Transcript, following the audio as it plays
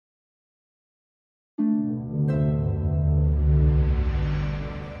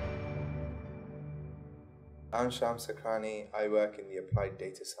I'm Shyam Sakhrani. I work in the Applied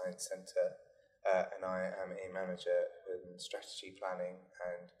Data Science Center, and I am a manager in strategy planning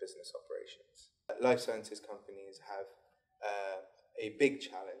and business operations. Life sciences companies have a big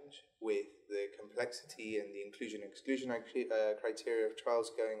challenge with the complexity and the inclusion-exclusion criteria of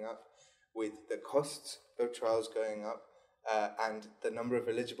trials going up, with the costs of trials going up, and the number of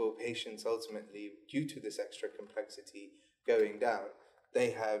eligible patients ultimately, due to this extra complexity, going down.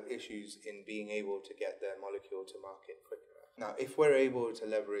 They have issues in being able to get their molecule to market quick enough. Now, if we're able to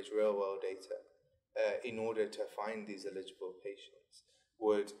leverage real-world data in order to find these eligible patients,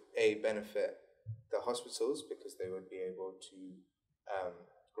 would benefit the hospitals because they would be able to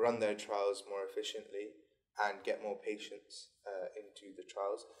run their trials more efficiently and get more patients into the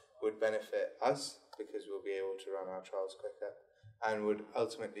trials, would benefit us because we'll be able to run our trials quicker, and would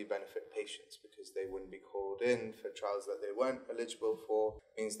ultimately benefit patients because they wouldn't be called in for trials that they weren't eligible for.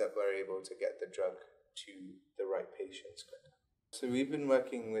 Means that we're able to get the drug to the right patients quicker. So we've been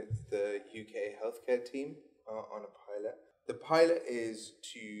working with the UK healthcare team on a pilot. The pilot is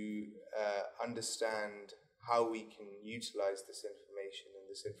to understand how we can utilize this information and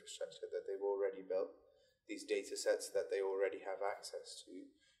this infrastructure that they've already built, these data sets that they already have access to,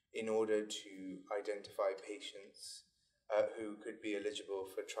 in order to identify patients who could be eligible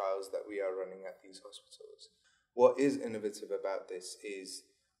for trials that we are running at these hospitals. What is innovative about this is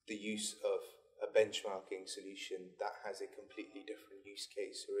the use of a benchmarking solution that has a completely different use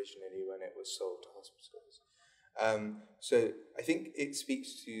case originally when it was sold to hospitals. So I think it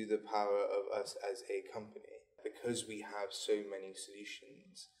speaks to the power of us as a company, because we have so many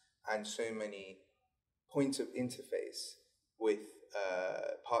solutions and so many points of interface with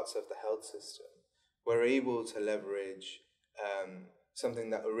parts of the health system. We're able to leverage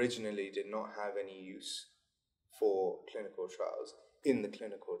something that originally did not have any use for clinical trials in the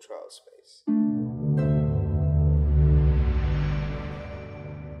clinical trial space.